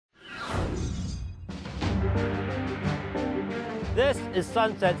This is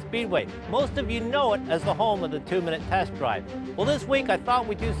Sunset Speedway. Most of you know it as the home of the 2-minute test drive. Well, this week I thought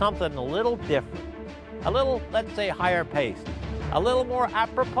we'd do something a little different. A little, let's say, higher paced. A little more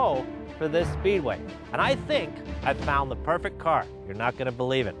apropos for this speedway. And I think I've found the perfect car. You're not going to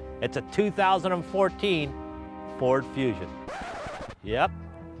believe it. It's a 2014 Ford Fusion. Yep,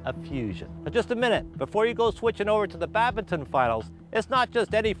 a Fusion. But just a minute, before you go switching over to the badminton finals, it's not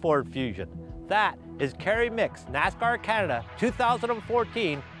just any Ford Fusion. That is Kerry Mick's NASCAR Canada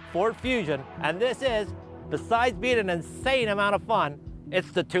 2014 Ford Fusion, and this is, besides being an insane amount of fun, it's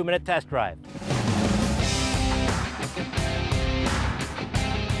the 2-minute test drive.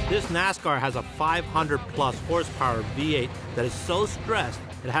 This NASCAR has a 500-plus horsepower V8 that is so stressed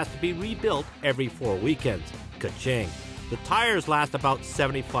it has to be rebuilt every 4 weekends. Ka-ching. The tires last about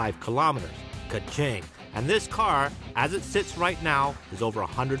 75 kilometers. Ka-ching. And this car, as it sits right now, is over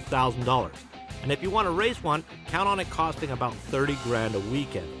 $100,000. And if you want to race one, count on it costing about 30 grand a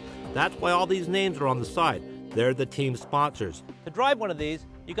weekend. That's why all these names are on the side. They're the team sponsors. To drive one of these,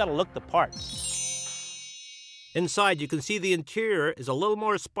 you got to look the part. Inside, you can see the interior is a little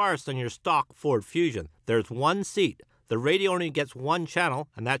more sparse than your stock Ford Fusion. There's one seat. The radio only gets one channel,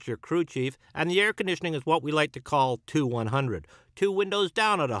 and that's your crew chief, and the air conditioning is what we like to call 2-100. 2 windows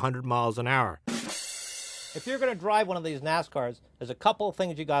down at 100 miles an hour. If you're going to drive one of these NASCARs, there's a couple of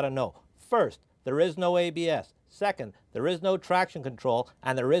things you got to know. First, there is no ABS. Second, there is no traction control,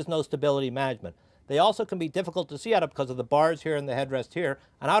 and there is no stability management. They also can be difficult to see out of because of the bars here and the headrest here,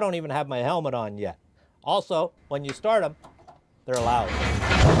 and I don't even have my helmet on yet. Also, when you start them, they're loud.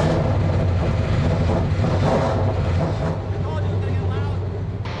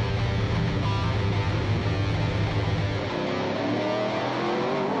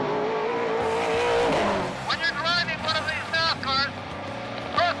 When you're driving one of these NASCARs,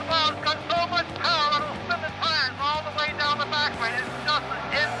 first of all, it's got so much power it'll spin the tires all the way down the back way. It's just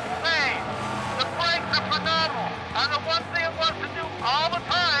insane. The brakes are phenomenal. And the one thing it wants to do all the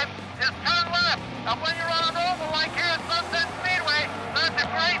time is turn left. And when you're on an oval like here at Sunset Speedway, that's a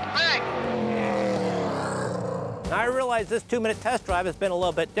great thing. Now I realize this 2-minute test drive has been a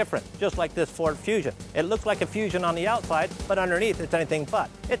little bit different, just like this Ford Fusion. It looks like a Fusion on the outside, but underneath it's anything but.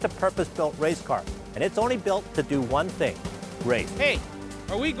 It's a purpose-built race car, and it's only built to do one thing, race. Hey,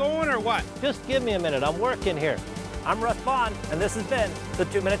 are we going or what? Just give me a minute, I'm working here. I'm Russ Bond, and this has been the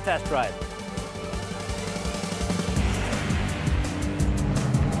 2-minute test drive.